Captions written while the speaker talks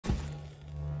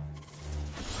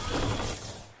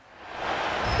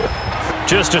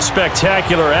Just a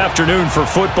spectacular afternoon for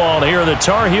football here in the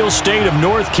Tar Heel state of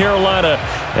North Carolina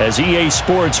as EA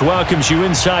Sports welcomes you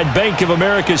inside Bank of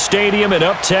America Stadium in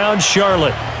Uptown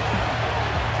Charlotte.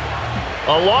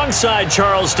 Alongside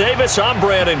Charles Davis, I'm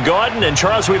Brandon Gaudin. And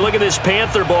Charles, we look at this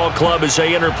Panther ball club as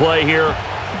they interplay here.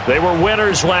 They were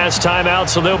winners last time out,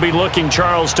 so they'll be looking,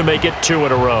 Charles, to make it 2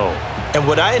 in a row. And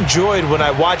what I enjoyed when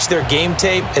I watched their game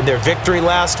tape and their victory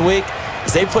last week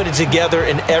is they put it together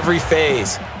in every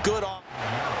phase. Good.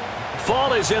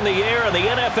 Fall is in the air, and the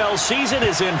NFL season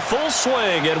is in full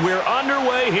swing, and we're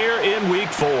underway here in Week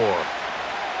 4.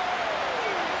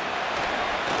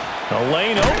 The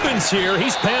lane opens here.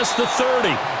 He's past the 30.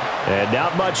 And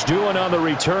not much doing on the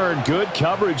return. Good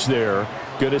coverage there.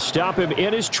 Going to stop him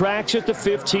in his tracks at the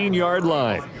 15-yard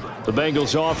line. The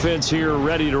Bengals offense here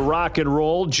ready to rock and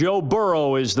roll. Joe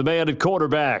Burrow is the man at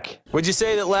quarterback. Would you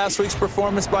say that last week's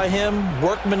performance by him,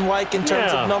 workmanlike in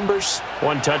terms of numbers?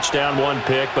 1 touchdown, 1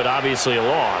 pick, but obviously a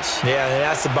loss. Yeah, and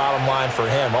that's the bottom line for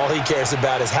him. All he cares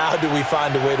about is how do we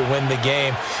find a way to win the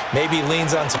game. Maybe he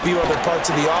leans on a few other parts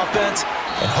of the offense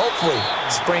and hopefully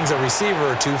springs a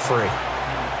receiver or 2 free.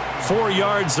 4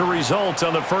 yards the result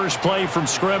on the first play from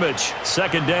scrimmage.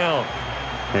 2nd down.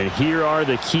 And here are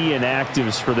the key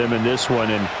inactives for them in this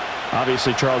one. And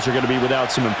obviously, Charles, are going to be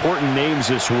without some important names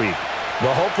this week.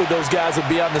 Well, hopefully those guys will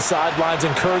be on the sidelines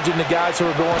encouraging the guys who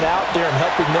are going out there and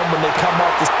helping them when they come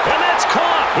off the... And that's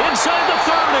caught inside the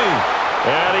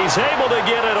 30. And he's able to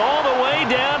get it all the way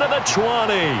down to the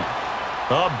 20.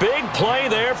 A big play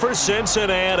there for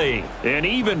Cincinnati. And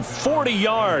even 40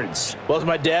 yards. Well, as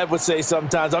my dad would say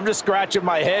sometimes, I'm just scratching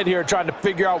my head here trying to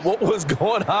figure out what was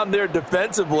going on there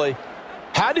defensively.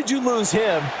 How did you lose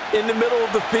him in the middle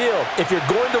of the field? If you're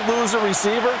going to lose a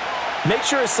receiver, make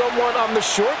sure it's someone on the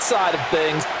short side of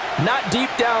things, not deep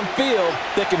downfield,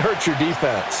 that can hurt your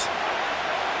defense.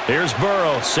 Here's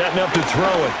Burrow setting up to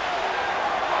throw it.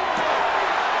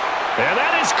 And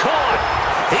that is caught.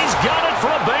 He's got it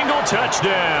for a Bengal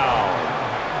touchdown.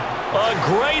 A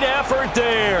great effort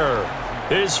there.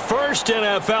 His first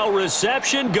NFL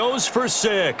reception goes for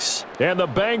 6. And the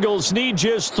Bengals need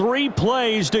just 3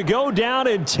 plays to go down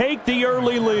and take the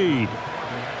early lead.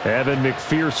 Evan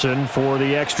McPherson for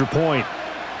the extra point.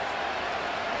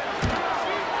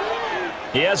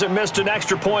 He hasn't missed an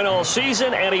extra point all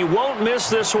season, and he won't miss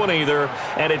this one either,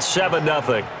 and it's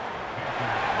 7-0.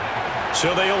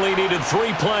 So they only needed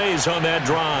 3 plays on that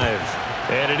drive.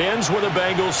 And it ends with a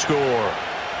Bengals score.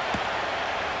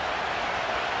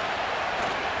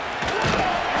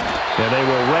 And they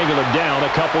will wrangle him down a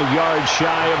couple yards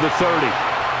shy of the 30.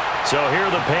 So here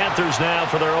are the Panthers now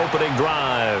for their opening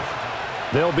drive.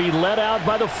 They'll be led out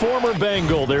by the former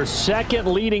Bengal, their 2nd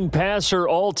leading passer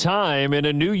all time in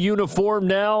a new uniform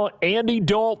now, Andy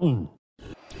Dalton.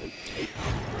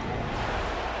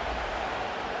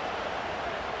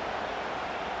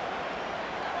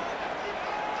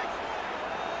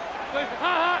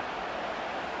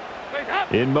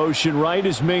 In motion right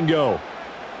is Mingo.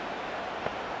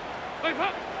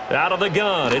 Out of the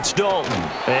gun, it's Dalton.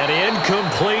 And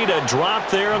incomplete, a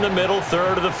drop there in the middle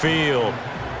third of the field.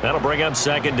 That'll bring up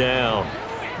 2nd down.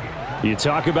 You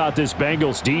talk about this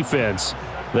Bengals defense.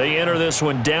 They enter this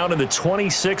one down in the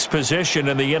 26th position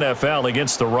in the NFL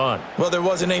against the run. Well, there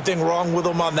wasn't anything wrong with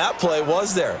them on that play,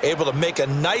 was there? Able to make a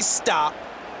nice stop,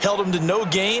 held them to no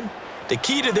gain. The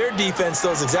key to their defense,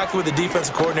 though, is exactly what the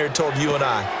defensive coordinator told you and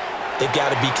I. They've got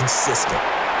to be consistent.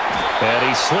 And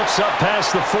he slips up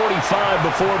past the 45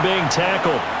 before being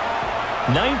tackled.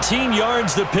 19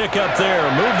 yards to pick up there.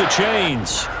 Move the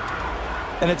chains.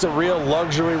 And it's a real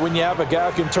luxury when you have a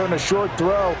guy who can turn a short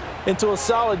throw into a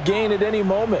solid gain at any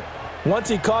moment. Once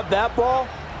he caught that ball,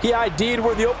 he ID'd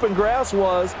where the open grass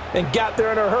was and got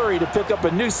there in a hurry to pick up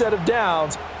a new set of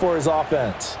downs for his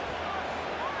offense.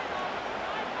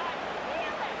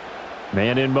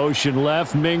 Man in motion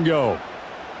left, Mingo.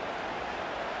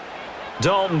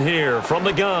 Dalton here from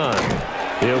the gun.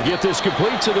 He'll get this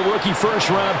complete to the rookie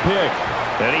first-round pick.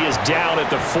 And he is down at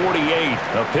the 48.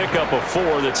 A pickup of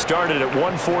 4 that started at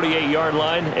 148-yard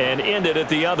line and ended at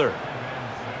the other.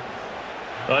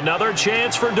 Another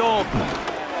chance for Dalton.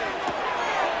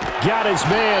 Got his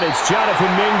man. It's Jonathan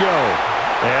Mingo.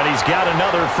 And he's got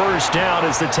another first down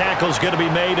as the tackle's going to be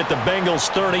made at the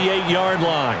Bengals' 38-yard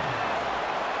line.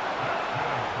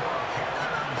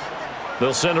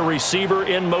 They'll send a receiver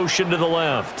in motion to the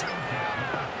left.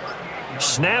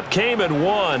 Snap came and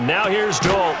 1. Now here's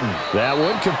Dalton. That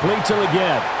one complete to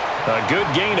Leggett. A good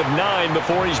gain of 9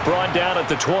 before he's brought down at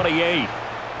the 28.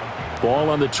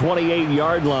 Ball on the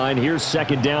 28-yard line. Here's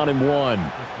 2nd down and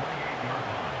 1.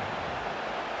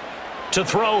 To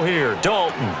throw here,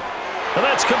 Dalton. And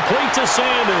that's complete to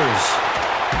Sanders.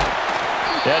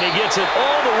 And he gets it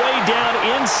all the way down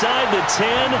inside the 10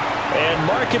 and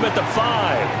mark him at the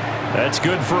 5. That's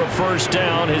good for a first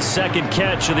down, his second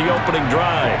catch of the opening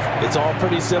drive. It's all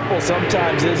pretty simple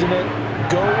sometimes, isn't it?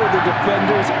 Go where the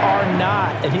defenders are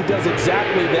not, and he does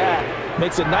exactly that.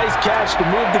 Makes a nice catch to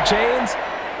move the chains.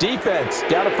 Defense,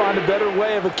 got to find a better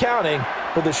way of accounting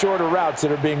for the shorter routes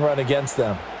that are being run against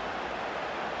them.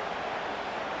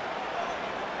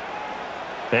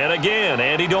 And again,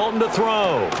 Andy Dalton to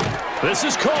throw. This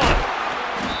is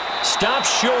caught. Stopped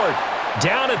short.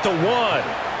 Down at the 1.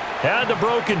 Had the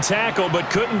broken tackle, but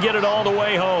couldn't get it all the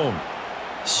way home.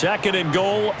 Second and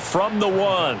goal from the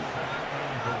 1.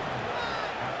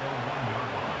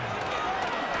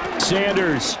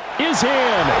 Sanders is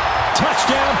in.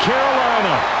 Touchdown,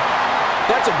 Carolina.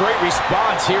 That's a great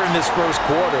response here in this first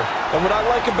quarter. And what I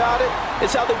like about it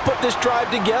is how they put this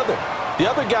drive together. The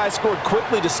other guy scored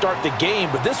quickly to start the game,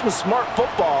 but this was smart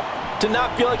football to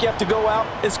not feel like you have to go out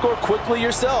and score quickly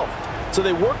yourself. So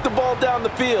they worked the ball down the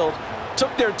field,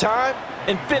 took their time,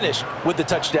 and finished with the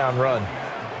touchdown run.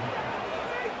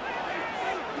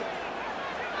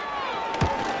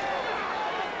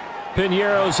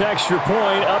 Piñeiro's extra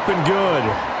point up and good.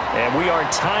 And we are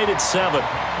tied at 7.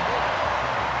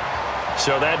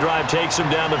 So that drive takes them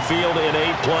down the field in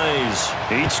 8 plays.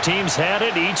 Each team's had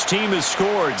it. Each team has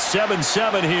scored.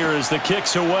 7-7 here as the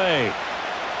kick's away.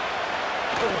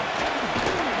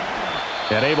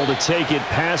 And able to take it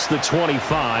past the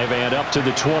 25 and up to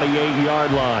the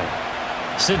 28-yard line.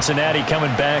 Cincinnati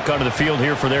coming back onto the field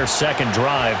here for their second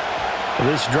drive.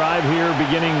 This drive here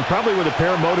beginning probably with a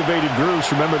pair of motivated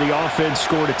groups. Remember, the offense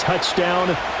scored a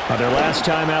touchdown their last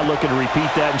time out, looking to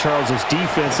repeat that in Charles's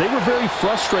defense. They were very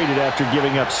frustrated after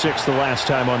giving up 6 the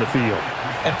last time on the field.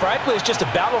 And frankly, it's just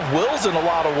a battle of wills in a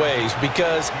lot of ways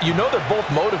because you know they're both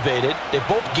motivated. They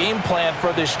both game plan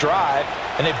for this drive,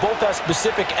 and they both have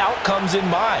specific outcomes in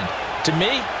mind. To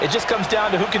me, it just comes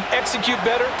down to who can execute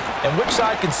better and which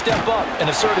side can step up and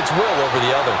assert its will over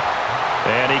the other.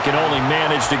 And he can only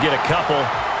manage to get a couple.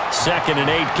 2nd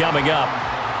and 8 coming up.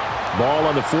 Ball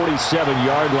on the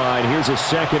 47-yard line. Here's a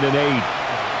 2nd and 8.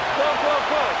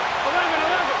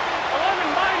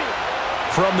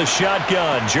 From the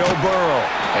shotgun, Joe Burrow.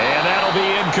 And that'll be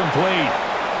incomplete.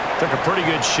 Took a pretty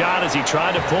good shot as he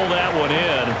tried to pull that one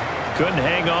in. Couldn't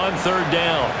hang on. 3rd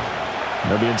down.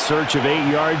 They'll be in search of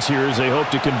 8 yards here as they hope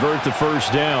to convert the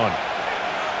first down.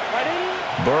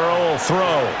 Burrow will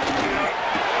throw.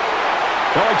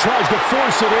 Well, he tries to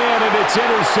force it in, and it's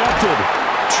intercepted.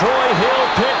 Troy Hill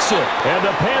picks it, and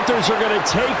the Panthers are going to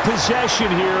take possession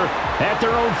here at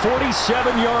their own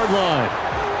 47-yard line.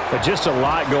 But just a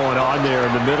lot going on there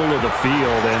in the middle of the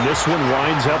field, and this one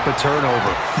winds up a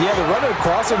turnover. Yeah, the running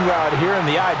crossing route here, and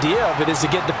the idea of it is to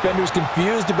get defenders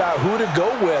confused about who to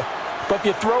go with. But if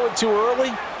you throw it too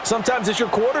early, sometimes it's your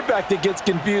quarterback that gets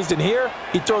confused, and here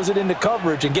he throws it into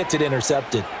coverage and gets it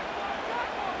intercepted.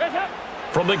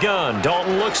 From the gun,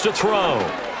 Dalton looks to throw.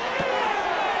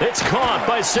 It's caught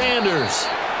by Sanders.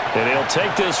 And he'll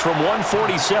take this from one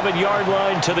 47-yard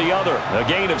line to the other. A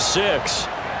gain of 6.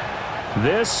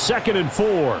 This 2nd and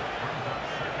 4.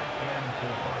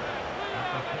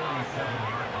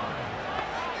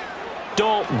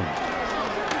 Dalton.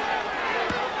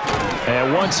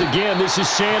 And once again, this is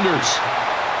Sanders.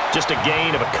 Just a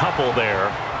gain of a couple there.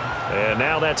 And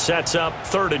now that sets up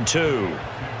 3rd and 2.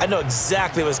 I know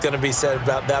exactly what's going to be said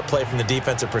about that play from the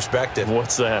defensive perspective.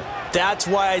 What's that? That's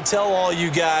why I tell all you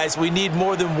guys we need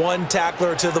more than one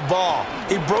tackler to the ball.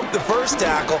 He broke the first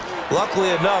tackle.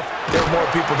 Luckily enough, there were more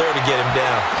people there to get him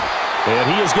down.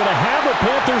 And he is going to have a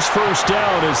Panthers first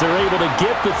down as they're able to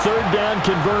get the 3rd down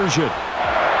conversion.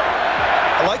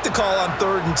 I like the call on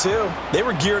 3rd and 2. They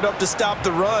were geared up to stop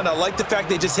the run. I like the fact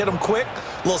they just hit him quick.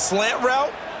 A little slant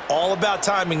route. All about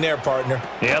timing there, partner.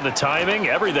 Yeah, the timing,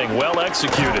 everything well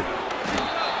executed.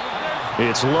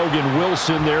 It's Logan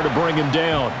Wilson there to bring him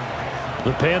down.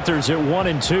 The Panthers at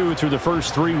 1-2 through the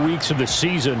first 3 weeks of the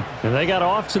season. And they got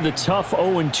off to the tough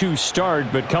 0-2 start,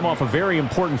 but come off a very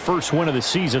important first win of the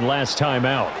season last time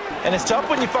out. And it's tough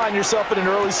when you find yourself at an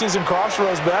early season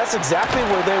crossroads, but that's exactly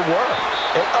where they were.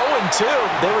 At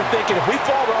 0-2, they were thinking if we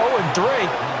fall to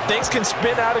 0-3, things can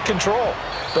spin out of control.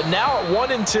 But now at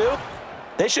 1-2,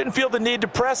 they shouldn't feel the need to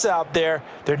press out there.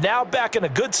 They're now back in a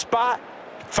good spot,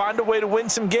 find a way to win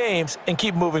some games, and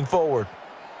keep moving forward.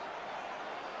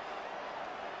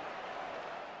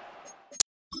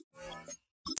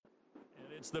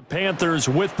 And it's the Panthers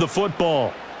with the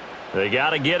football. They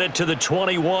got to get it to the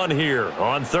 21 here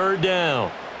on 3rd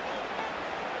down.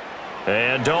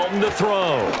 And Dalton to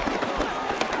throw.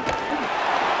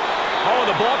 Oh,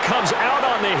 the ball comes out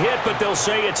on the hit, but they'll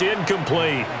say it's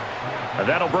incomplete. And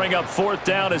that'll bring up fourth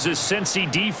down as this Cincy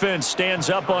defense stands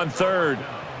up on third.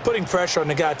 Putting pressure on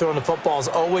the guy throwing the football is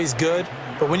always good,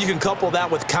 but when you can couple that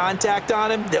with contact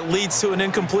on him that leads to an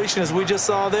incompletion, as we just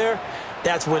saw there,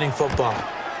 that's winning football.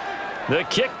 The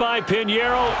kick by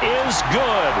Pinheiro is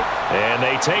good, and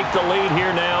they take the lead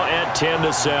here now at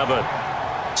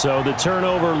 10-7. So the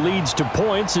turnover leads to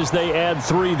points as they add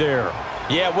 3 there.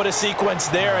 Yeah, what a sequence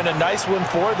there, and a nice one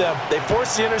for them. They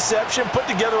forced the interception, put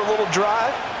together a little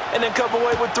drive, and then come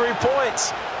away with 3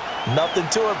 points. Nothing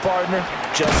to it, partner.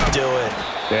 Just do it.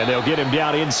 And they'll get him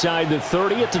down inside the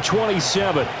 30 at the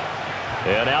 27.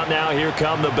 And out now, here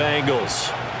come the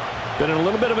Bengals. Been a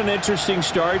little bit of an interesting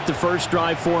start. The first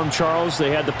drive for him, Charles, they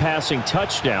had the passing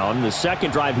touchdown. The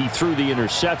second drive, he threw the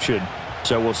interception.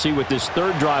 So we'll see what this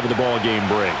third drive of the ball game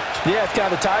brings. Yeah, it's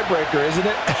kind of a tiebreaker, isn't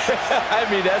it? I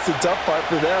mean, that's the tough part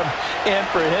for them and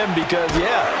for him because,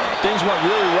 yeah, things went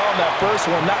really well in that first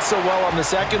one, not so well on the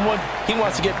second one. He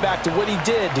wants to get back to what he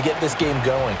did to get this game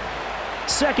going.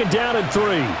 Second down and 3.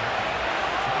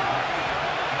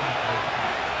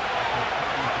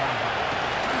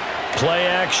 Play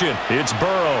action. It's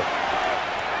Burrow.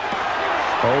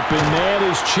 Open man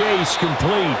is Chase,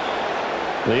 complete.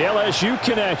 The LSU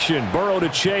connection. Burrow to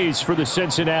Chase for the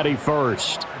Cincinnati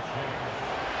first.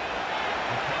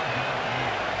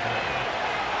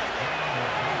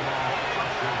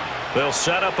 They'll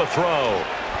set up a throw.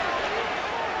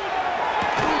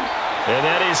 And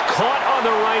that is caught on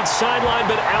the right sideline,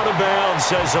 but out of bounds,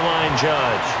 says the line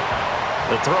judge.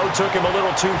 The throw took him a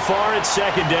little too far. It's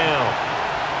second down.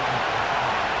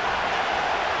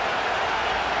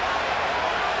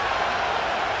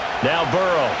 Now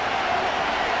Burrow.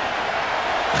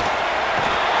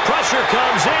 Pressure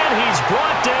comes in. He's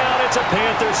brought down. It's a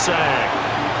Panther sack.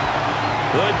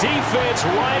 The defense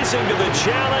rising to the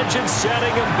challenge and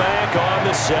setting him back on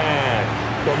the sack.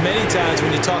 Well, many times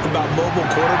when you talk about mobile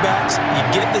quarterbacks, you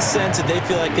get the sense that they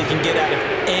feel like they can get out of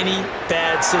any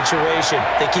bad situation.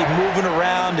 They keep moving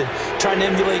around and trying to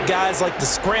emulate guys like the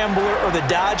Scrambler or the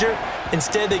Dodger.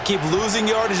 Instead, they keep losing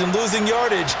yardage and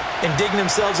digging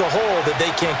themselves a hole that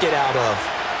they can't get out of.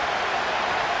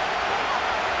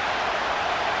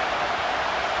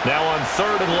 Now on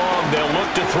third and long, they'll look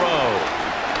to throw.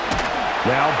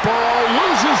 Now Burrow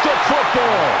loses the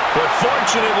football. But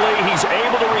fortunately, he's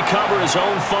able to recover his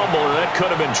own fumble, and that could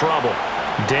have been trouble.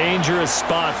 Dangerous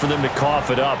spot for them to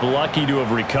cough it up. Lucky to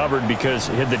have recovered because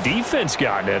had the defense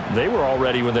gotten it, they were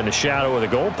already within a shadow of the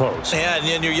goalpost. Yeah, and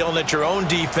then you're yelling at your own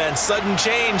defense. Sudden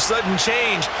change, sudden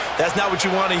change. That's not what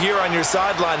you want to hear on your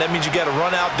sideline. That means you got to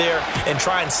run out there and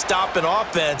try and stop an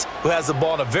offense who has the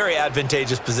ball in a very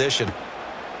advantageous position.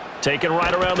 Taken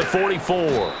right around the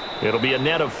 44. It'll be a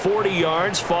net of 40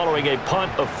 yards following a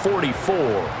punt of 44.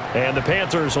 And the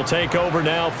Panthers will take over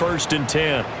now, 1st and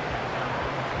 10.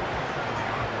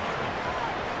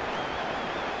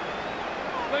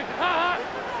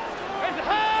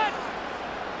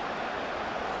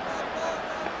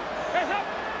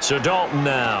 So Dalton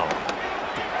now.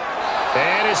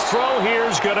 And his throw here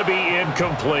is going to be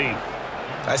incomplete.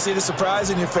 I see the surprise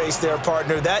in your face there,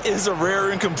 partner. That is a rare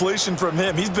incompletion from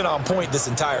him. He's been on point this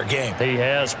entire game. He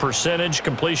has percentage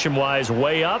completion-wise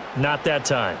way up. Not that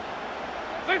time.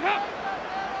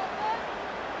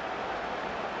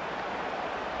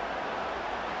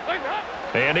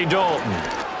 Andy Dalton.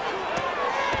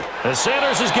 And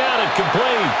Sanders has got it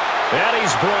complete. And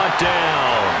he's brought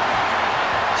down.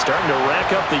 Starting to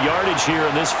rack up the yardage here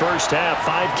in this first half.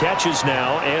 5 catches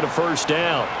now and a first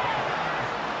down.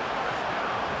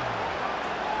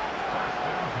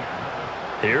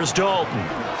 Here's Dalton.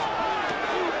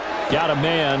 Got a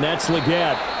man. That's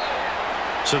Leggett.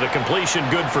 So the completion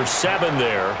good for 7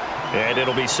 there. And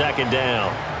it'll be second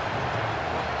down.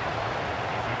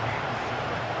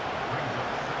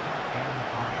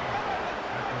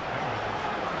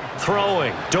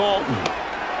 Throwing. Dalton.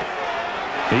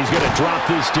 He's going to drop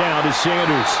this down to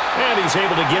Sanders. And he's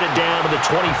able to get it down to the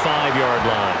 25-yard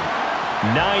line.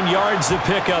 9 yards to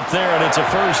pick up there, and it's a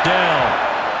first down.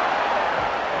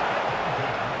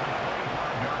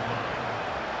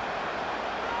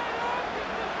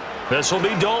 This will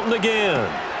be Dalton again.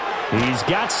 He's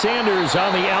got Sanders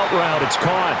on the out route. It's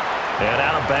caught. And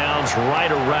out of bounds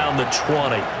right around the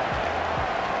 20.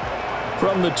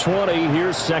 From the 20,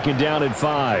 here's second down and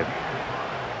 5.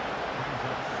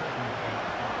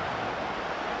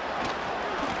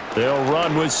 They'll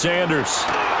run with Sanders.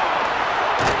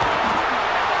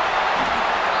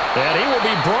 And he will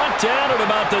be brought down at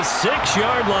about the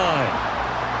 6-yard line.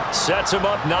 Sets him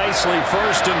up nicely.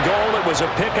 First and goal. It was a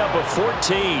pickup of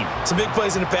 14. Some big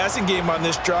plays in the passing game on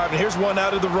this drive, and here's one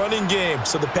out of the running game.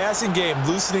 So the passing game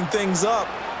loosening things up.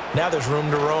 Now there's room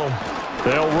to roam.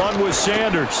 They'll run with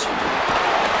Sanders.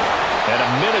 And a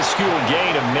minuscule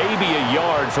gain of maybe a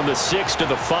yard from the 6 to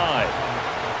the 5.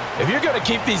 If you're going to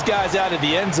keep these guys out of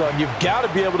the end zone, you've got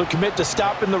to be able to commit to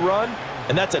stopping the run,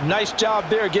 and that's a nice job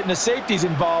there getting the safeties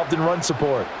involved in run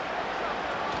support.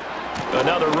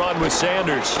 Another run with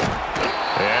Sanders.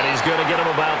 And he's going to get him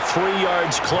about 3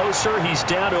 yards closer. He's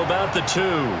down to about the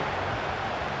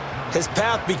 2. His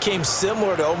path became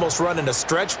similar to almost running a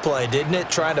stretch play, didn't it?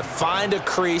 Trying to find a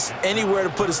crease, anywhere to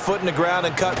put his foot in the ground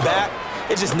and cut back.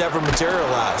 It just never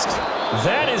materialized.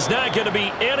 That is not going to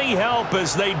be any help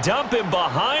as they dump him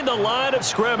behind the line of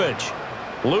scrimmage.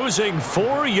 Losing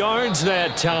 4 yards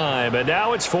that time, and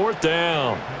now it's 4th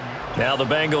down. Now the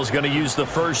Bengals going to use the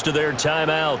first of their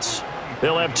timeouts.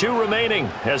 They'll have 2 remaining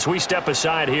as we step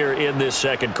aside here in this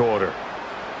second quarter.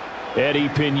 Eddie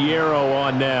Pinheiro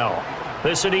on now.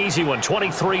 This is an easy one,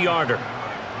 23-yarder.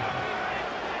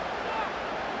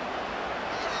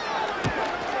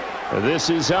 This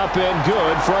is up and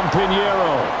good from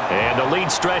Pinheiro. And the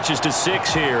lead stretches to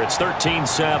 6 here. It's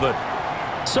 13-7.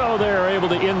 So they're able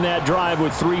to end that drive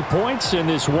with 3 points in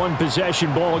this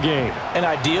one-possession ball game. And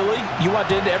ideally, you want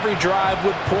to end every drive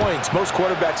with points. Most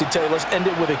quarterbacks would tell you, let's end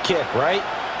it with a kick, right?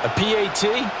 A PAT,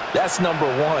 that's number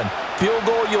 1. Field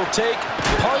goal you'll take.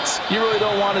 Punts, you really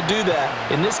don't want to do that.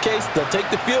 In this case, they'll take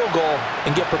the field goal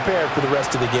and get prepared for the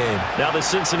rest of the game. Now the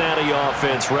Cincinnati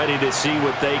offense ready to see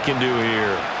what they can do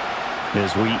here.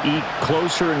 As we eke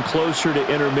closer and closer to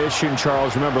intermission,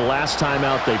 Charles, remember last time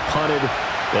out they punted.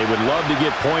 They would love to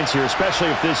get points here, especially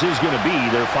if this is going to be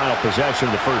their final possession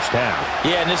of the first half.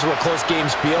 Yeah, and this is what close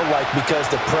games feel like because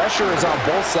the pressure is on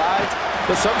both sides,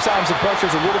 but sometimes the pressure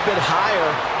is a little bit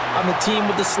higher on the team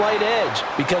with the slight edge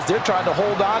because they're trying to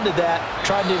hold on to that,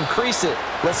 trying to increase it.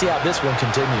 Let's see how this one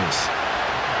continues.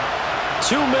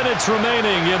 2 minutes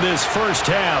remaining in this first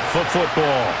half of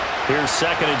football. Here's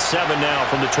 2nd and 7 now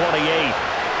from the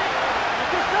 28.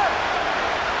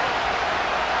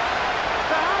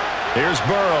 Here's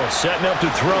Burrow setting up to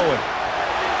throw it.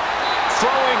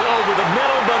 Throwing over the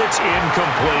middle, but it's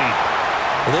incomplete.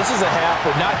 Well, this is a half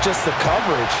where not just the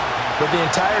coverage, but the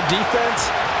entire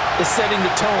defense is setting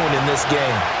the tone in this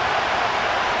game.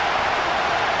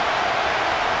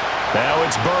 Now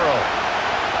it's Burrow.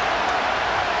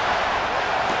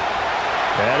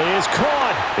 That is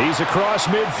caught. He's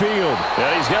across midfield.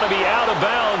 And he's going to be out of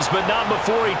bounds, but not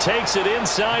before he takes it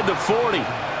inside the 40.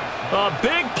 A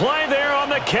big play there on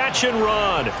the catch and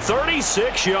run.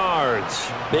 36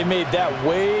 yards. They made that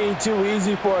way too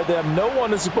easy for them. No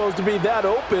one is supposed to be that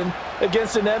open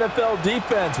against an NFL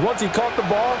defense. Once he caught the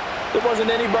ball, there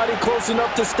wasn't anybody close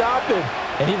enough to stop him.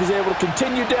 And he was able to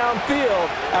continue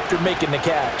downfield after making the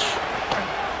catch.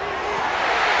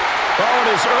 Oh,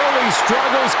 and his early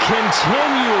struggles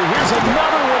continue. Here's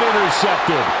another one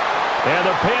intercepted. And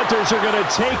the Panthers are going to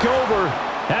take over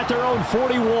at their own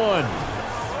 41.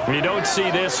 You don't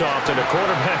see this often. A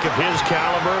quarterback of his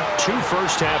caliber, 2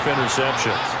 first-half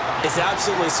interceptions. It's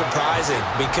absolutely surprising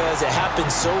because it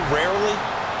happens so rarely.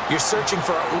 You're searching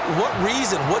for what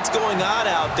reason, what's going on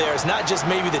out there. It's not just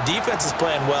maybe the defense is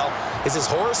playing well. Is his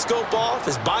horoscope off?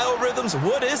 His biorhythms?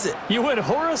 What is it? You went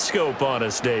horoscope on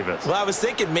us, David. Well, I was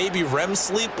thinking maybe REM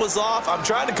sleep was off. I'm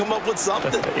trying to come up with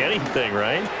something. Anything,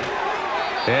 right?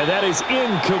 And that is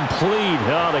incomplete.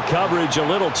 Oh, the coverage a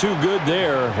little too good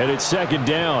there, and it's 2nd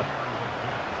down.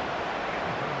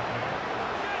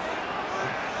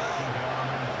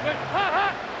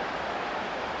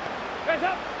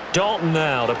 Dalton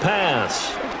now to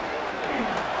pass.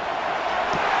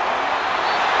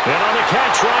 And on the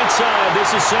catch right side,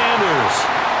 this is Sanders.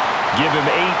 Give him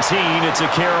 18. It's a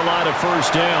Carolina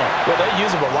first down. Well, they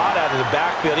use him a lot out of the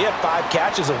backfield. He had 5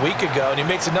 catches a week ago, and he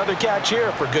makes another catch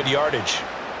here for good yardage.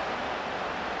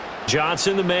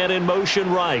 Johnson, the man in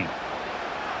motion right.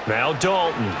 Now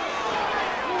Dalton.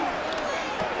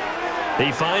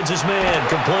 He finds his man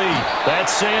complete.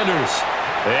 That's Sanders.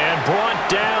 And brought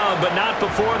down, but not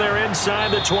before they're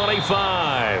inside the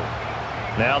 25.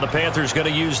 Now the Panthers going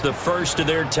to use the first of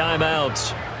their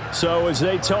timeouts. So as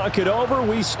they talk it over,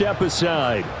 we step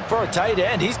aside. For a tight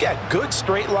end, he's got good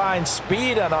straight line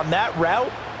speed, and on that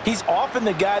route, he's often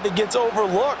the guy that gets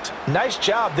overlooked. Nice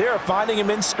job there finding him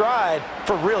in stride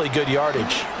for really good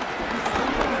yardage.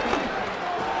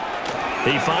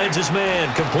 He finds his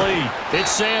man complete.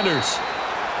 It's Sanders.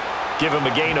 Give him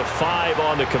a gain of 5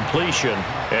 on the completion,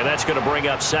 and that's going to bring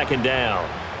up 2nd down.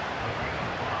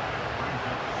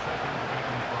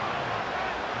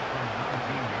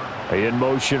 In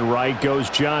motion right goes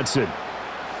Johnson.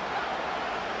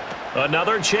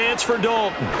 Another chance for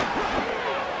Dalton.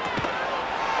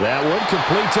 That one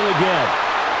complete till again.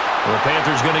 The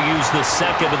Panthers going to use the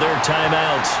second of their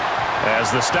timeouts,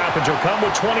 as the stoppage will come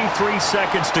with 23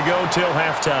 seconds to go till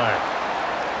halftime.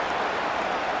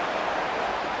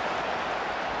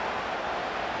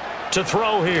 To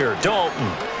throw here, Dalton.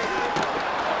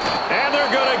 And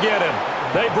they're going to get him.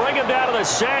 They bring him down to the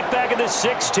sack back at the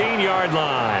 16-yard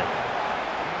line.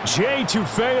 Jay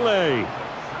Tufele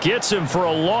gets him for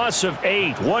a loss of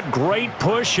 8. What great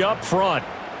push up front.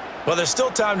 Well, there's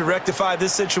still time to rectify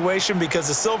this situation because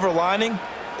the silver lining,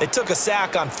 they took a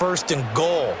sack on 1st and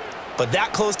goal. But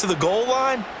that close to the goal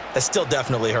line, that still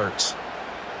definitely hurts.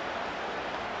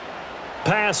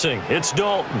 Passing, it's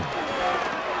Dalton.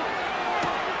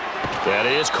 That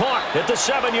is caught at the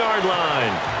 7-yard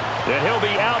line. And he'll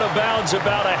be out of bounds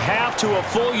about a half to a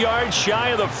full yard shy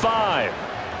of the 5.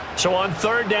 So on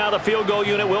 3rd down, the field goal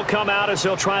unit will come out as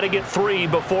they'll try to get 3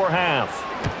 before half.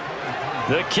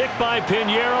 The kick by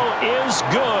Pinheiro is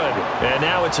good. And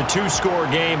now it's a 2-score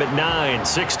game at 9,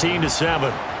 16-7.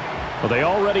 Well, they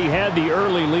already had the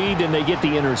early lead, and they get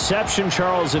the interception,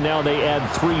 Charles, and now they add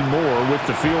 3 more with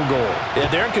the field goal. Yeah,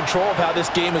 they're in control of how this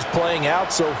game is playing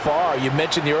out so far. You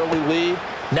mentioned the early lead.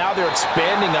 Now they're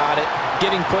expanding on it,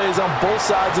 getting plays on both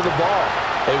sides of the ball.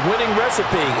 A winning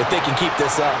recipe if they can keep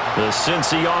this up. The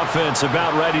Cincy offense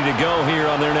about ready to go here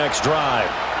on their next drive.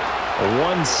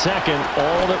 1 second,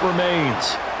 all that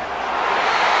remains.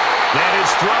 And his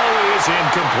throw is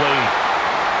incomplete.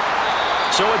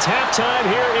 So it's halftime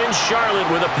here in Charlotte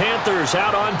with the Panthers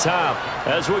out on top.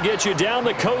 As we'll get you down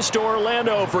the coast to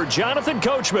Orlando for Jonathan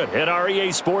Coachman at our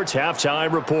EA Sports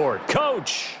Halftime Report.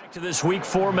 Coach, to this Week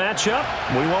 4 matchup,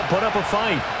 we won't put up a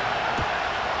fight.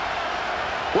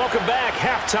 Welcome back.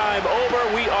 Halftime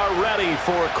over. We are ready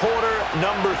for quarter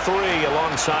number 3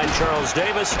 alongside Charles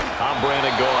Davis. I'm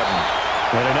Brandon Gordon.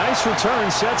 And a nice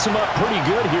return sets him up pretty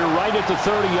good here right at the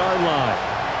 30-yard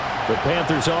line. The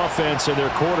Panthers offense and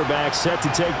their quarterback set to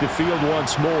take the field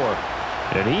once more.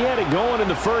 And he had it going in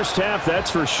the first half,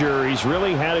 that's for sure. He's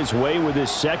really had his way with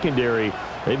his secondary.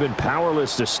 They've been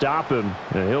powerless to stop him,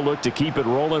 and he'll look to keep it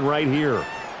rolling right here.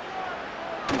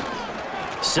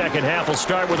 Second half will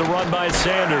start with a run by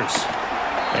Sanders.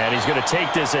 And he's going to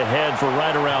take this ahead for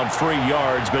right around 3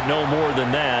 yards, but no more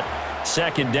than that.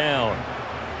 2nd down.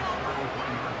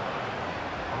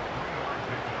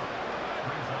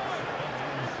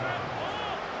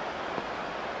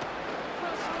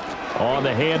 On the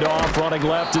handoff, running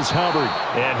left is Hubbard.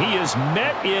 And he is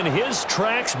met in his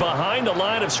tracks behind the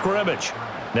line of scrimmage.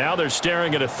 Now they're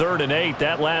staring at a 3rd and 8.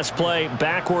 That last play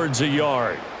backwards a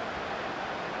yard.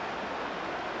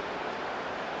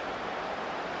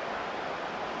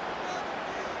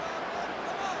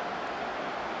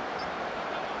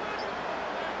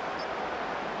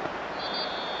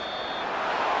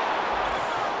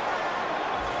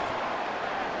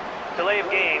 Delay of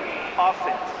game,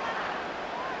 offense.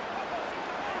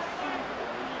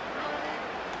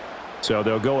 So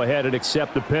they'll go ahead and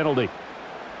accept the penalty.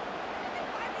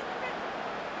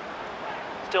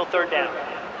 Still 3rd down.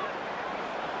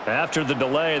 After the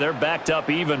delay, they're backed up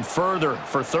even further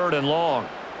for 3rd and long.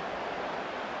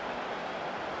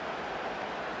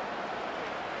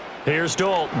 Here's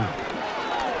Dalton.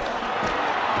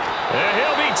 And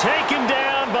he'll be taken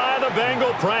down by the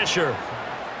Bengal pressure.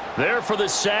 There for the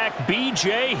sack,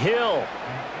 B.J. Hill.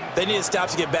 They need to stop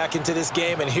to get back into this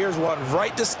game, and here's one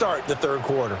right to start the 3rd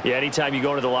quarter. Yeah, anytime you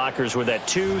go into the lockers with that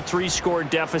 2-3-score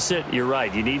deficit, you're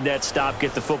right. You need that stop,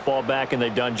 get the football back, and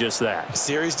they've done just that.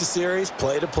 Series to series,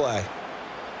 play to play.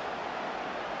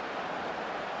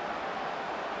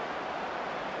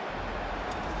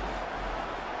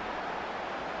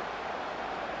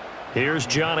 Here's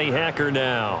Johnny Hacker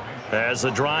now as the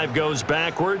drive goes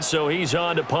backwards, so he's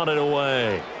on to punt it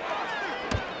away.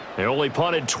 They only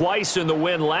punted twice in the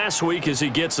win last week as he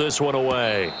gets this one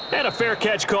away. And a fair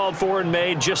catch called for and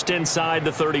made just inside the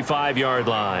 35-yard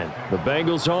line. The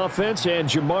Bengals offense and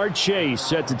Jamar Chase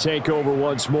set to take over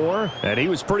once more. And he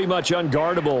was pretty much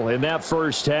unguardable in that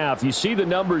first half. You see the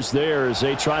numbers there as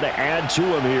they try to add to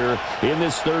him here in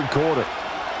this 3rd quarter.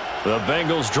 The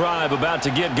Bengals drive about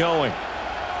to get going.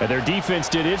 And their defense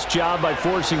did its job by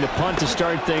forcing the punt to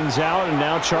start things out. And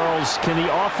now, Charles, can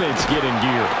the offense get in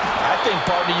gear? I think,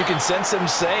 partner, you can sense them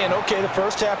saying, okay, the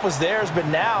first half was theirs, but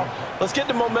now let's get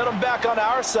the momentum back on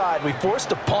our side. We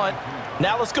forced a punt.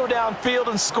 Now let's go downfield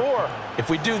and score. If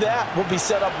we do that, we'll be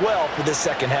set up well for this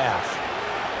 2nd half.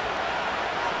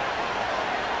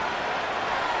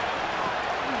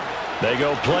 They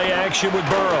go play action with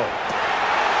Burrow.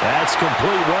 That's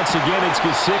complete. Once again, it's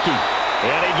Gesicki.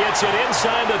 And he gets it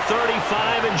inside the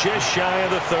 35 and just shy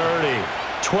of the 30.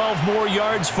 12 more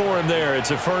yards for him there.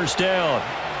 It's a first down.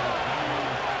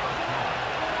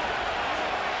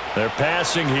 They're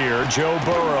passing here. Joe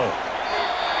Burrow.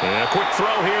 And a quick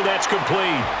throw here. That's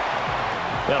complete.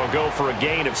 That'll go for a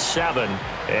gain of 7,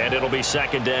 and it'll be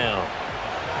second down.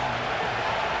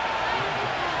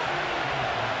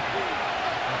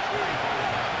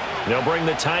 They'll bring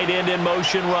the tight end in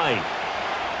motion right.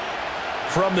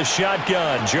 From the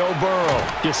shotgun, Joe Burrow.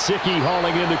 Gesicki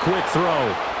hauling in the quick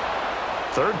throw.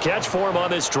 Third catch for him on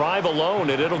this drive alone,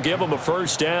 and it'll give him a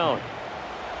first down.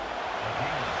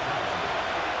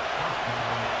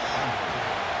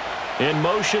 In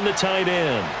motion, the tight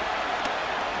end.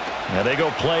 And they go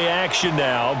play action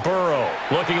now. Burrow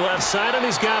looking left side, and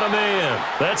he's got a man.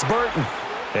 That's Burton.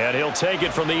 And he'll take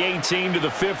it from the 18 to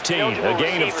the 15. A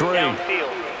gain of 3. Downfield.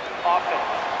 Offense.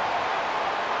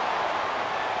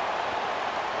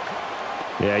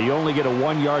 Yeah, you only get a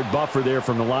 1-yard buffer there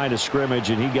from the line of scrimmage,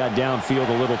 and he got downfield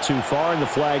a little too far, and the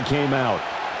flag came out.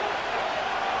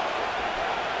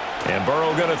 And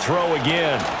Burrow going to throw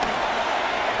again.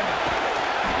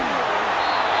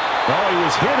 Oh, he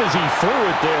was hit as he threw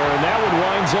it there, and that one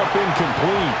winds up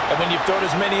incomplete. And when you've thrown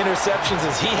as many interceptions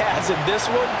as he has in this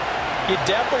one, you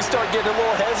definitely start getting a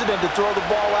little hesitant to throw the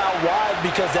ball out wide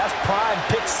because that's prime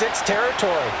pick-6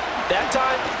 territory. That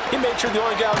time, he made sure the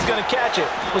only guy who was going to catch it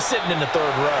was sitting in the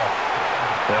third row.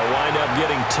 They'll wind up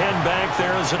getting 10 back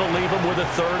there as it'll leave them with a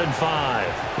 3rd and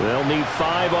 5. They'll need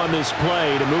 5 on this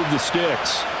play to move the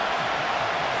sticks.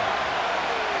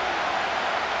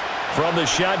 From the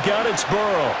shotgun, it's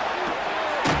Burrow.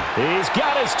 He's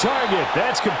got his target.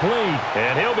 That's complete.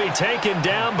 And he'll be taken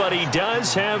down, but he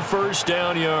does have first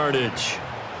down yardage.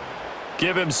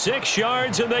 Give him 6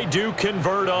 yards, and they do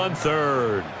convert on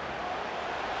 3rd.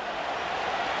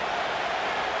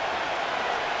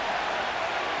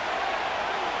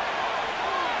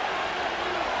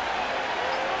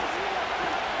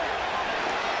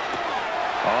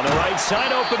 On the right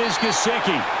side, open is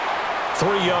Gesicki.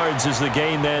 3 yards is the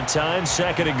gain that time,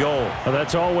 2nd and goal. Well,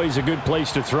 that's always a good place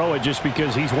to throw it just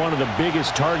because he's one of the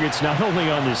biggest targets not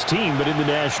only on this team but in the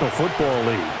National Football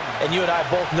League. And you and I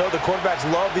both know the quarterbacks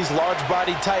love these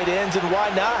large-bodied tight ends, and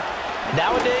why not?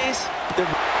 Nowadays, they're...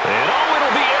 And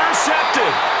it'll be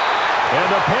intercepted. And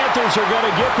the Panthers are going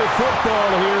to get the football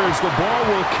here as the ball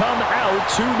will come out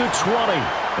to the 20.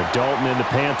 And Dalton and the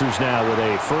Panthers now with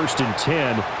a 1st and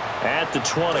 10 at the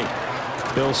 20.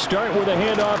 They'll start with a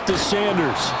handoff to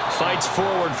Sanders. Fights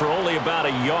forward for only about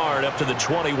a yard up to the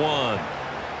 21.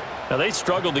 Now, they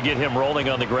struggled to get him rolling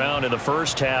on the ground in the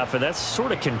first half, and that's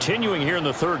sort of continuing here in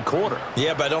the 3rd quarter.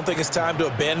 Yeah, but I don't think it's time to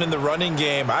abandon the running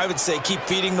game. I would say keep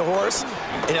feeding the horse,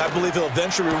 and I believe he'll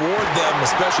eventually reward them,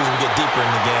 especially as we get deeper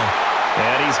in the game.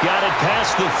 And he's got it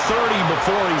past the 30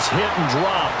 before he's hit and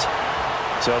dropped.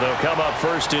 So they'll come up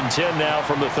 1st and 10 now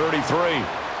from the 33.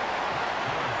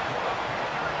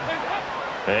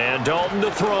 And Dalton to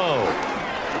throw.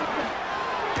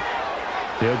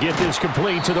 He'll get this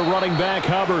complete to the running back,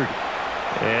 Hubbard.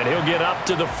 And he'll get up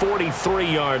to the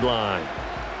 43-yard line.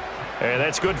 And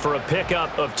that's good for a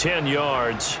pickup of 10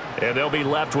 yards. And they'll be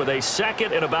left with a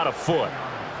 2nd and about a foot.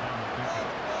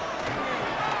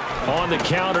 On the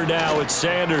counter now, it's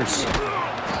Sanders.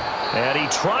 And he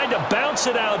tried to bounce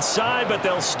it outside, but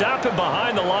they'll stop him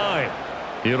behind the line.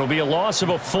 It'll be a loss of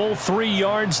a full 3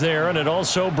 yards there, and it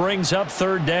also brings up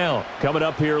 3rd down. Coming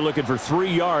up here looking for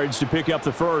 3 yards to pick up the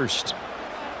 1st.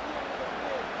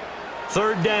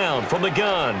 3rd down from the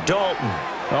gun, Dalton.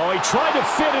 Oh, he tried to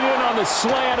fit it in on the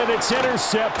slant, and it's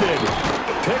intercepted.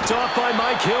 Picked off by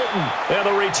Mike Hilton. And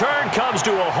the return comes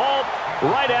to a halt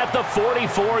right at the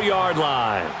 44-yard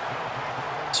line.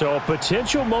 So a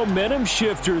potential momentum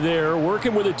shifter there,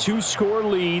 working with a 2-score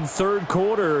lead, 3rd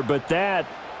quarter, but that...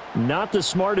 not the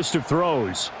smartest of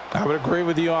throws. I would agree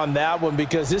with you on that one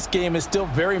because this game is still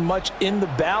very much in the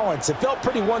balance. It felt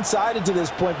pretty one-sided to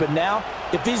this point, but now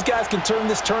if these guys can turn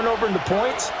this turnover into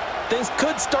points, things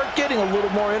could start getting a little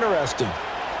more interesting.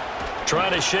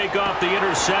 Trying to shake off the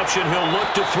interception, he'll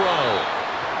look to throw.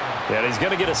 And he's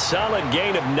going to get a solid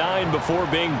gain of 9 before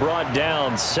being brought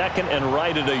down, 2nd and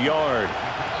right at a yard.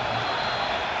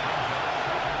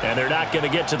 And they're not going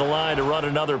to get to the line to run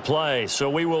another play.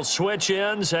 So we will switch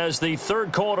ends as the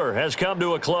 3rd quarter has come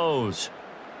to a close.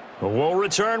 We'll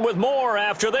return with more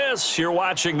after this. You're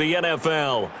watching the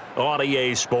NFL on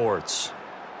EA Sports.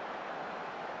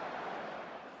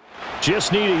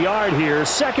 Just need a yard here.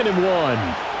 2nd and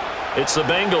 1. It's the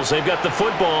Bengals. They've got the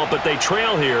football, but they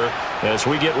trail here as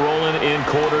we get rolling in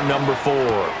quarter number 4.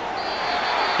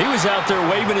 He was out there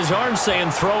waving his arms saying,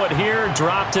 throw it here,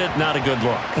 dropped it, not a good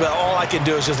look. Well, all I can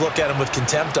do is just look at him with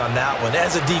contempt on that one.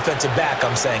 As a defensive back,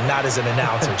 I'm saying, not as an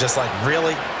announcer. Just like,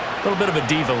 really? A little bit of a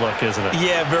diva look, isn't it?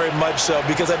 Yeah, very much so,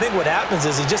 because I think what happens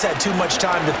is he just had too much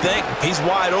time to think. He's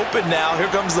wide open now. Here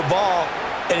comes the ball,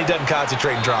 and he doesn't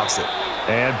concentrate and drops it.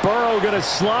 And Burrow going to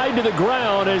slide to the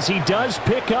ground as he does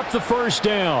pick up the first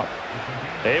down.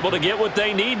 Able to get what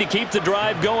they need to keep the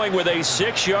drive going with a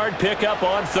 6-yard pickup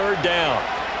on third down.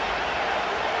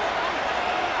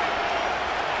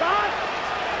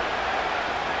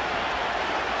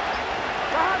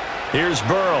 Here's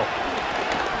Burrow.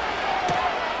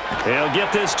 He'll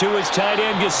get this to his tight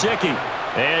end, Gesicki.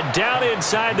 And down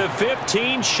inside the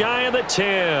 15, shy of the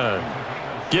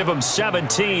 10. Give him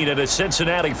 17 at a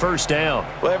Cincinnati first down.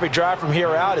 Well, every drive from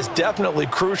here out is definitely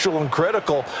crucial and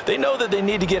critical. They know that they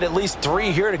need to get at least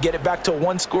 3 here to get it back to a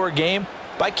one-score game.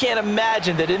 But I can't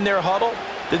imagine that in their huddle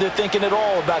that they're thinking at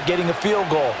all about getting a field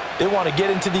goal. They want to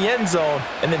get into the end zone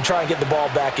and then try and get the ball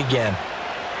back again.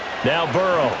 Now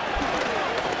Burrow.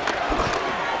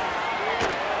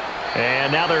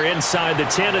 And now they're inside the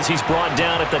 10 as he's brought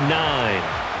down at the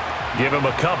 9. Give him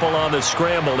a couple on the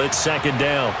scramble. It's second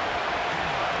down.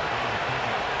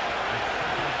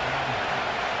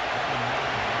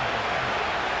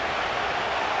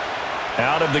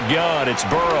 Out of the gun, it's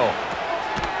Burrow.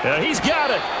 And he's got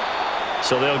it.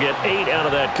 So they'll get 8 out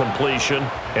of that completion,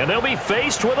 and they'll be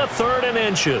faced with a 3rd and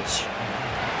inches.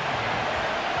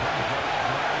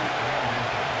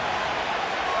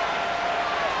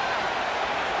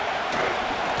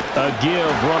 A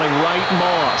give running right,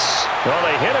 Moss. Well,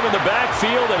 they hit him in the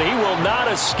backfield, and he will not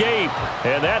escape.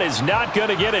 And that is not going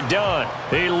to get it done.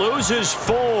 He loses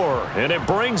 4, and it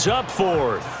brings up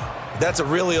 4th. That's a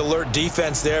really alert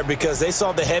defense there because they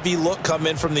saw the heavy look come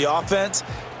in from the offense,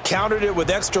 countered it with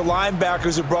extra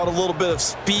linebackers who brought a little bit of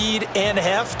speed and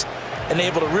heft, and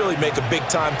able to really make a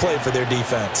big-time play for their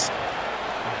defense.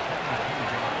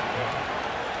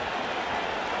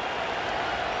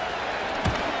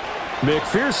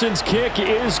 McPherson's kick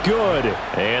is good.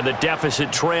 And the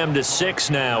deficit trimmed to 6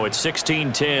 now. It's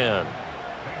 16-10.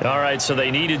 All right, so they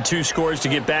needed 2 scores to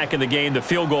get back in the game. The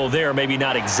field goal there, maybe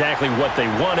not exactly what they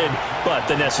wanted, but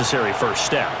the necessary first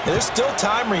step. There's still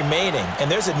time remaining, and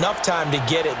there's enough time to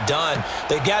get it done.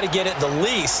 They've got to get at the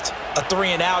least a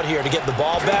 3-and-out here to get the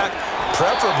ball back,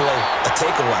 preferably a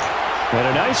takeaway. And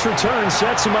a nice return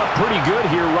sets him up pretty good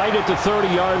here right at the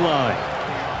 30-yard line.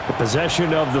 The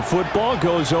possession of the football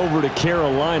goes over to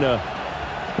Carolina.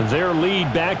 Their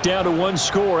lead back down to 1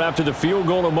 score after the field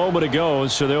goal a moment ago,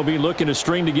 so they'll be looking to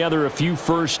string together a few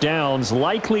first downs,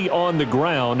 likely on the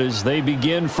ground as they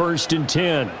begin 1st and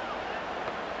 10.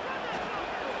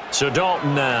 So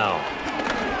Dalton now.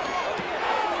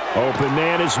 Open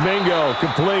man is Mingo,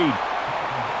 complete.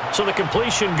 So the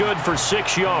completion good for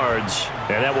 6 yards,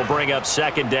 and that will bring up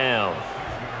 2nd down.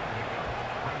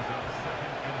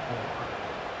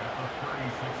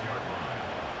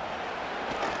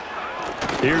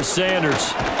 Here's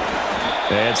Sanders.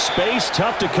 And space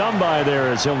tough to come by there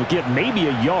as he'll get maybe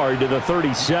a yard to the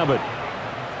 37.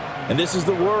 And this is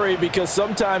the worry because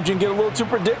sometimes you can get a little too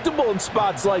predictable in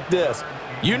spots like this.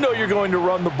 You know you're going to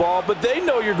run the ball, but they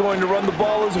know you're going to run the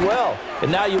ball as well.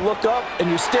 And now you look up and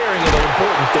you're staring at an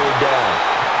important 3rd down.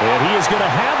 And he is going to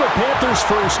have a Panthers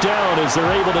first down as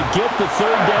they're able to get the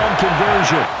 3rd down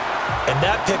conversion. And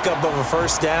that pickup of a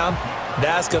first down,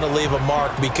 that's going to leave a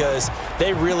mark because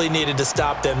they really needed to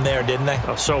stop them there, didn't they?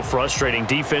 Oh, so frustrating.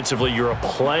 Defensively, you're a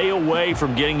play away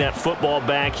from getting that football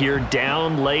back here,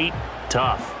 down late.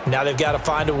 Tough. Now they've got to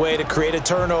find a way to create a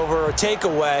turnover or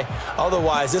takeaway.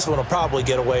 Otherwise, this one will probably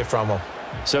get away from them.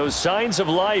 So signs of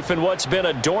life in what's been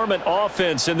a dormant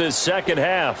offense in this second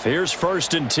half. Here's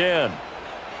 1st and 10.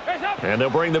 And they'll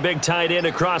bring the big tight end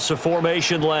across the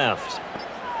formation left.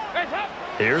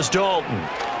 Here's Dalton.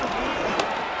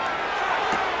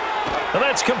 And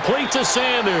that's complete to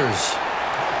Sanders.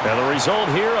 And the result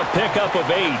here, a pickup of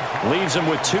 8. Leaves him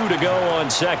with 2 to go on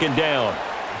 2nd down.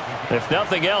 If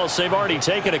nothing else, they've already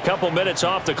taken a couple minutes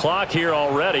off the clock here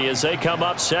already as they come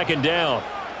up 2nd down.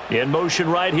 In motion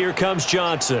right here comes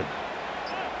Johnson.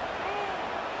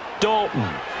 Dalton.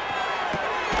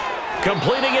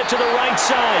 Completing it to the right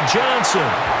side, Johnson.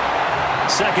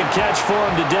 2nd catch for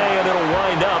him today, and it'll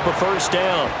wind up a first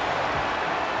down.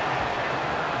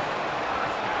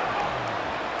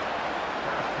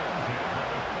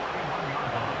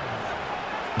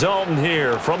 Dalton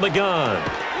here from the gun.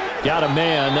 Got a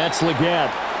man. That's Leggett.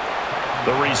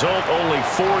 The result, only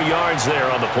 4 yards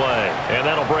there on the play. And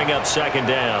that'll bring up 2nd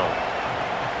down.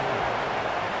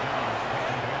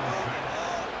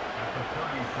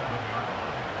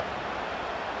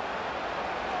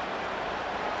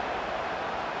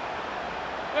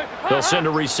 They'll send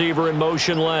a receiver in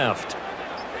motion left.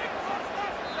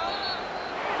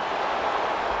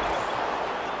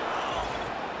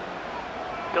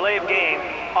 Delay of game,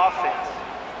 offense.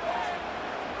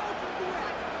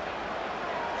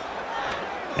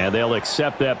 And they'll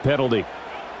accept that penalty.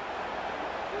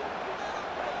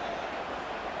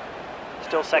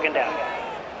 Still second down.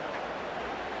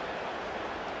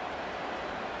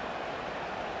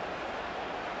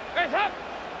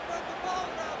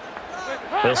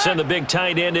 They'll send the big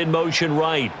tight end in motion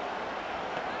right.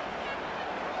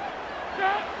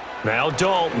 Now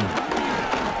Dalton.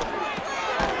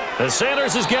 And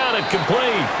Sanders has got it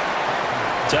complete.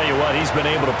 Tell you what, he's been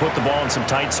able to put the ball in some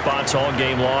tight spots all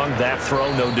game long. That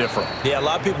throw, no different. Yeah, a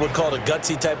lot of people would call it a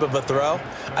gutsy type of a throw.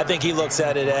 I think he looks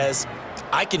at it as,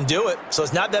 I can do it, so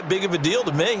it's not that big of a deal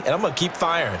to me, and I'm going to keep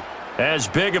firing. As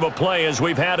big of a play as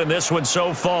we've had in this one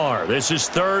so far. This is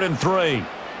 3rd and 3.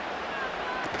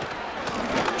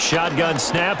 Shotgun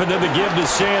snap, and then the give to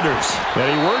Sanders.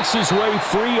 And he works his way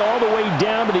free all the way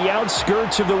down to the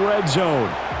outskirts of the red zone.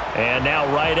 And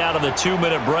now right out of the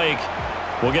 2-minute break,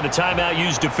 we'll get a timeout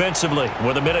used defensively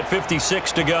with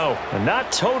 1:56 to go. And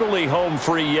not totally home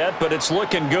free yet, but it's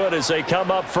looking good as they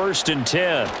come up 1st and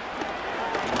 10.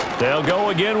 They'll go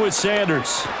again with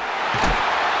Sanders.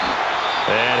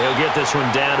 And he'll get this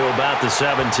one down to about the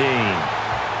 17.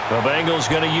 The Bengals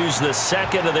going to use the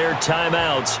second of their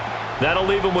timeouts. That'll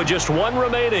leave them with just one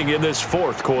remaining in this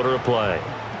 4th quarter of play.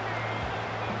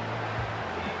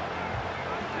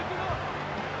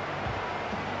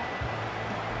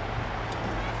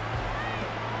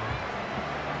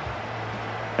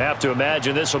 Have to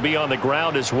imagine this will be on the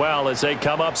ground as well as they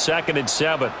come up 2nd and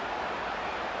 7.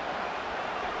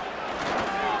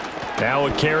 Now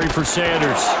a carry for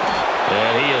Sanders.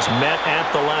 And he is met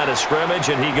at the line of scrimmage,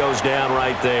 and he goes down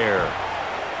right there.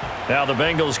 Now the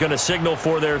Bengals going to signal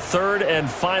for their 3rd and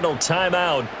final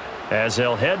timeout as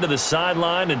they'll head to the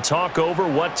sideline and talk over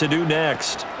what to do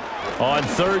next. On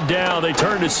 3rd down, they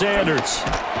turn to Sanders.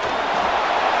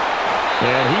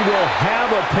 And he will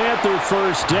have a Panther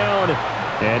first down.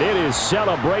 And it is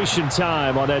celebration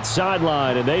time on that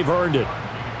sideline, and they've earned it.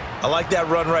 I like that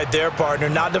run right there, partner.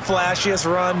 Not the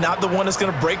flashiest run, not the one that's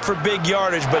going to break for big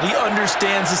yardage, but he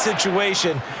understands the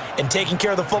situation, and taking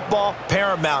care of the football,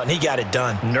 paramount, and he got it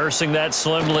done. Nursing that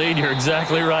slim lead, you're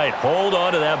exactly right. Hold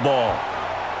on to that ball.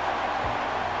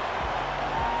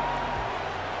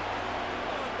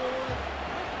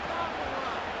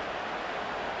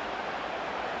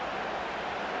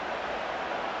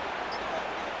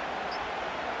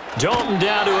 Dalton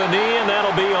down to a knee, and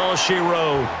that'll be all she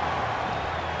wrote.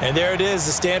 And there it is,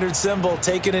 the standard symbol.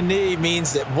 Taking a knee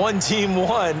means that one team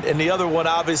won, and the other one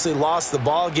obviously lost the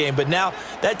ball game. But now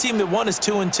that team that won is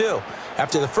 2-2.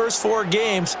 After the first 4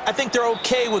 games, I think they're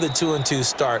okay with a 2-2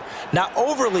 start. Not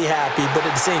overly happy, but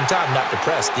at the same time, not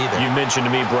depressed either. You mentioned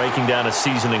to me breaking down a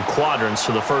season in quadrants,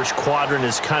 so the first quadrant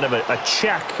is kind of a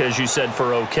check, as you said,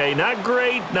 for okay. Not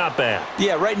great, not bad.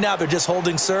 Yeah, right now they're just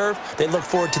holding serve. They look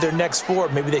forward to their next 4.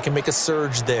 Maybe they can make a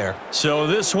surge there. So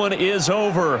this one is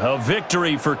over. A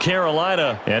victory for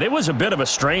Carolina, and it was a bit of a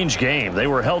strange game. They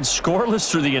were held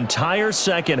scoreless through the entire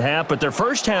second half, but their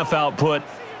first half output,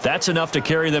 that's enough to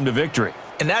carry them to victory.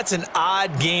 And that's an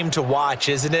odd game to watch,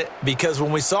 isn't it? Because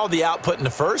when we saw the output in the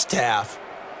first half,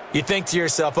 you think to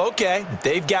yourself, okay,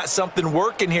 they've got something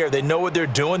working here. They know what they're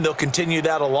doing. They'll continue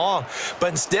that along.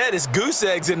 But instead, it's goose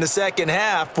eggs in the second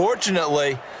half.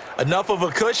 Fortunately, enough of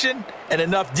a cushion and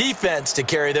enough defense to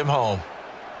carry them home.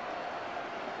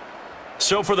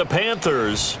 So for the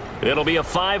Panthers, it'll be a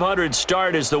 500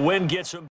 start as the win gets them.